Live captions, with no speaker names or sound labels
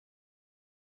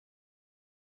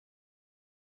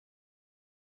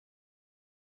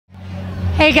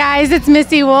Hey guys, it's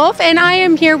Missy Wolf, and I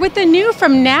am here with the new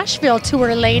From Nashville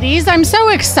tour ladies. I'm so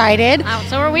excited. Oh,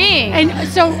 so are we. And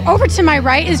so over to my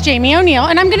right is Jamie O'Neill,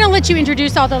 and I'm going to let you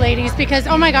introduce all the ladies because,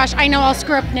 oh my gosh, I know I'll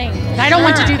screw up names, and I don't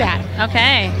want to do that.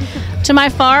 Okay. To my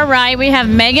far right, we have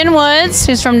Megan Woods,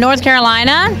 who's from North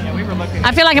Carolina.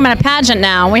 I feel like I'm in a pageant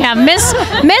now. We have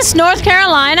Miss North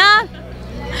Carolina.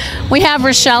 We have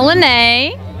Rochelle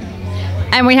Lene.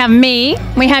 And we have me.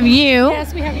 We have you.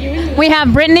 Yes, we have you. We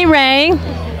have Brittany Ray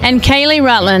and Kaylee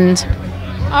Rutland.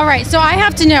 All right, so I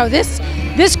have to know,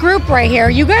 this group right here,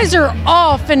 you guys are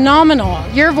all phenomenal.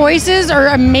 Your voices are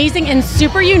amazing and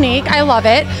super unique. I love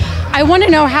it. I want to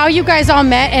know how you guys all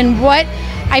met and what,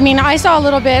 I mean, I saw a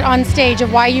little bit on stage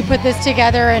of why you put this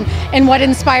together and what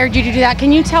inspired you to do that.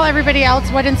 Can you tell everybody else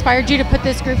what inspired you to put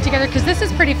this group together? Because this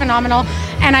is pretty phenomenal,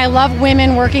 and I love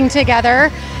women working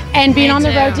together and being on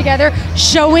the road together,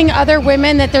 showing other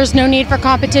women that there's no need for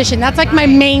competition. That's like my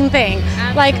main thing.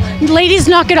 Like, ladies,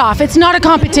 knock it off. It's not a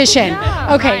competition.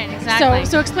 Okay, right, exactly.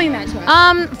 So explain that to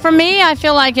us. For me, I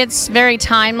feel like it's very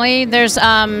timely. There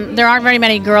aren't very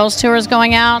many girls tours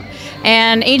going out,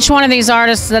 and each one of these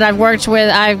artists that I've worked with,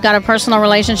 I've got a personal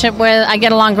relationship with. I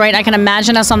get along great. I can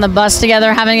imagine us on the bus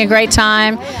together having a great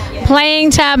time,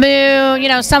 playing Taboo. You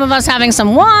know, some of us having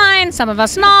some wine, some of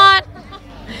us not.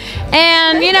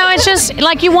 And, you know, it's just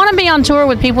like you want to be on tour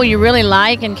with people you really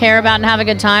like and care about and have a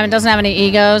good time. It doesn't have any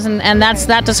egos, and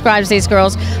that describes these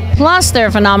girls. Plus,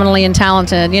 they're phenomenally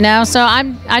talented, you know? So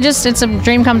it's a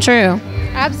dream come true.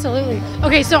 Absolutely.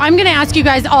 Okay, so I'm going to ask you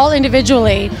guys all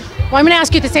individually. Well, I'm going to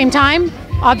ask you at the same time,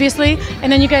 obviously,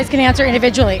 and then you guys can answer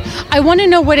individually. I want to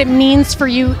know what it means for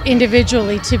you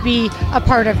individually to be a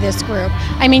part of this group.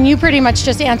 I mean, you pretty much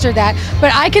just answered that,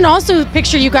 but I can also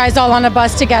picture you guys all on a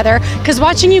bus together, because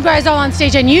watching you guys all on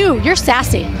stage, and you're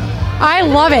sassy. I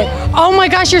love it. Oh my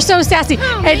gosh, you're so sassy.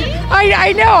 And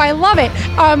I know, I love it.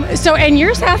 And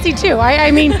you're sassy too.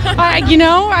 I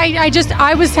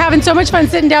was having so much fun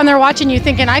sitting down there watching you,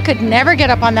 thinking I could never get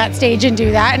up on that stage and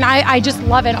do that. And I just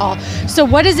love it all. So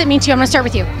what does it mean to you? I'm gonna start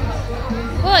with you.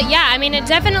 Well, yeah, I mean,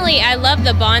 I love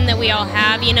the bond that we all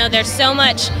have. You know, there's so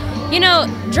much, you know,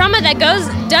 drama that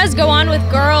does go on with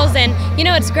girls, and you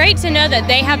know, it's great to know that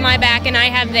they have my back and I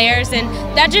have theirs, and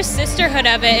that just sisterhood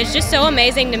of it is just so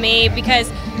amazing to me, because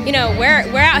you know,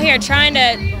 we're out here trying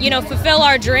to, you know, fulfill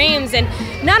our dreams, and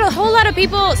not a whole lot of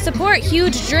people support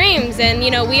huge dreams, and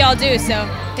you know, we all do. So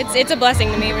it's a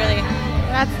blessing to me, really.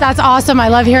 That's awesome. I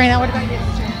love hearing that. What about you?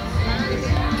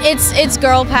 It's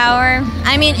girl power.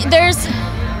 I mean,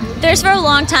 there's for a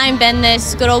long time been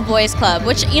this good old boys club,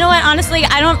 which, you know what, honestly,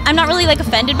 I'm not really like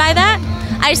offended by that.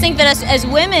 I just think that as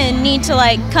women need to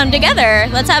like come together.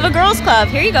 Let's have a girls club.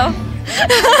 Here you go.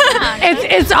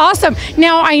 It's awesome.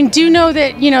 Now, I do know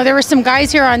that, you know, there were some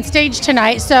guys here on stage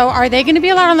tonight, so are they going to be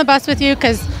allowed on the bus with you?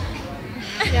 Because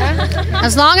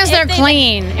as long as they're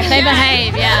clean, if they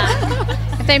behave,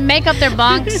 if they make up their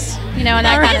bunks, you know, and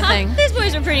that kind of thing. These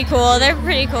boys are pretty cool. They're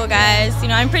pretty cool guys. You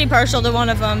know, I'm pretty partial to one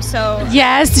of them, so.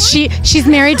 Yes, she's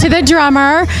married to the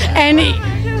drummer. And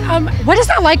what is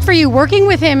that like for you, working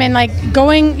with him and like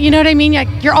going, you know what I mean?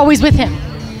 Like, you're always with him.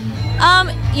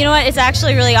 You know what? It's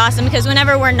actually really awesome, because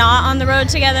whenever we're not on the road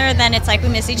together, then it's like we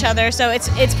miss each other. So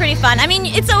it's pretty fun. I mean,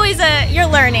 it's always you're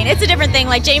learning. It's a different thing.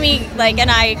 Like Jamie,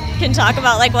 and I can talk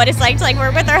about like what it's like to like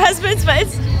work with our husbands, but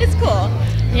it's cool.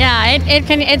 Yeah,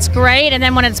 it's great, and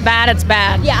then when it's bad, it's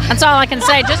bad. Yeah. That's all I can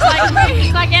say. Just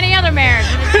like any other marriage.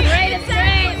 When it's great, it's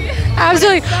great.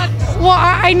 Absolutely. Well,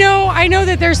 I know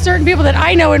that there's certain people that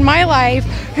I know in my life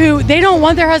who they don't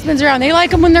want their husbands around. They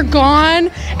like them when they're gone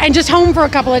and just home for a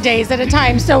couple of days at a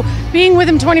time. So being with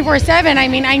them 24/7, I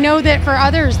mean, I know that for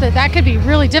others that could be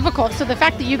really difficult. So the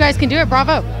fact that you guys can do it,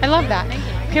 bravo. I love that. Thank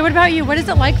you. Okay, what about you? What is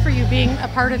it like for you being a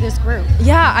part of this group?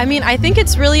 Yeah, I mean, I think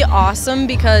it's really awesome,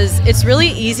 because it's really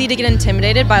easy to get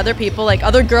intimidated by other people, like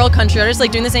other girl country artists,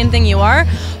 like doing the same thing you are.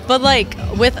 But like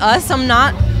with us, I'm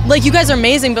not, like, you guys are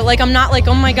amazing, but like I'm not like,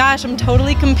 oh my gosh, I'm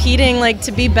totally competing like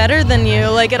to be better than you,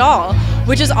 like at all,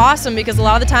 which is awesome, because a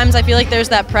lot of the times I feel like there's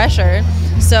that pressure.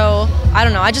 So I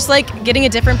don't know, I just like getting a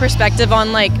different perspective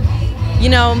on like, you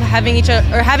know, having each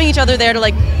other there to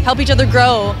like help each other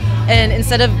grow, and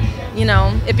instead of, you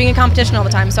know, it being a competition all the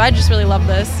time. So I just really love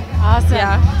this. Awesome.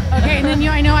 Yeah. Okay, and then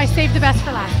I know I saved the best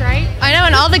for last, right? I know,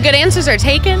 and all the good answers are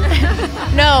taken.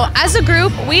 No, as a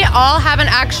group, we all haven't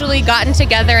actually gotten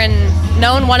together and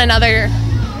known one another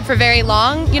for very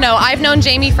long. You know, I've known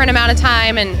Jamie for an amount of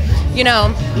time, and, you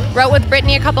know, wrote with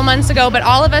Brittany a couple months ago, but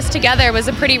all of us together was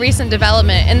a pretty recent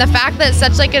development. And the fact that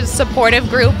such like a supportive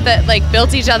group that like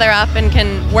builds each other up and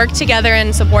can work together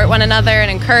and support one another and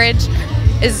encourage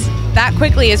is that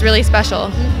quickly is really special.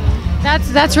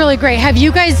 That's really great. Have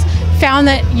you guys found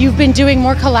that you've been doing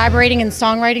more collaborating and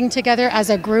songwriting together as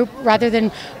a group rather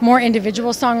than more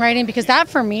individual songwriting? Because that,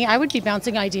 for me, I would be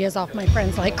bouncing ideas off my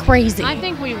friends like crazy. I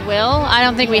think we will. I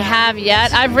don't think we have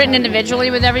yet. I've written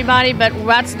individually with everybody, but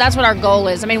that's what our goal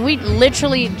is. I mean, we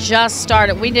literally just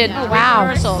started. We did 3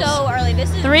 rehearsals. So early.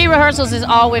 This is 3 rehearsals is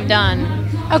all we've done.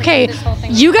 Okay,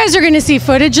 you guys are going to see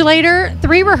footage later.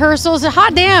 3 rehearsals.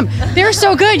 Hot damn, they're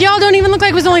so good. Y'all don't even look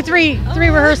like it was only three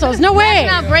rehearsals. No way.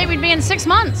 That's how great we'd be in 6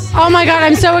 months. Oh my God,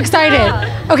 I'm so excited.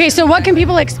 Okay, so what can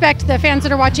people expect? The fans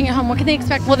that are watching at home, what can they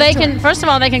expect? Well, they can. First of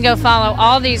all, they can go follow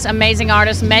all these amazing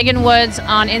artists. Megan Woods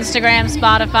on Instagram,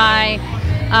 Spotify,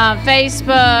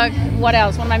 Facebook. What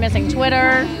else? What am I missing?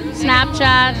 Twitter,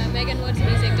 Snapchat.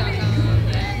 MeganWoodsMusic.com.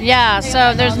 Yeah,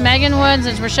 so there's Megan Woods,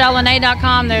 there's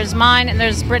RochelleLene.com, there's mine, and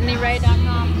there's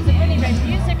BrittanyRay.com. Is it Brittany Ray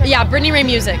Music? Yeah, Brittany Ray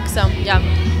Music. So yeah,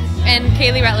 and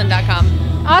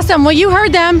KayleeRetland.com. Awesome. Well, you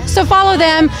heard them, so follow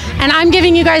them. And I'm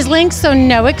giving you guys links, so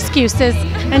no excuses.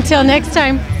 Until next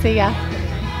time, see ya.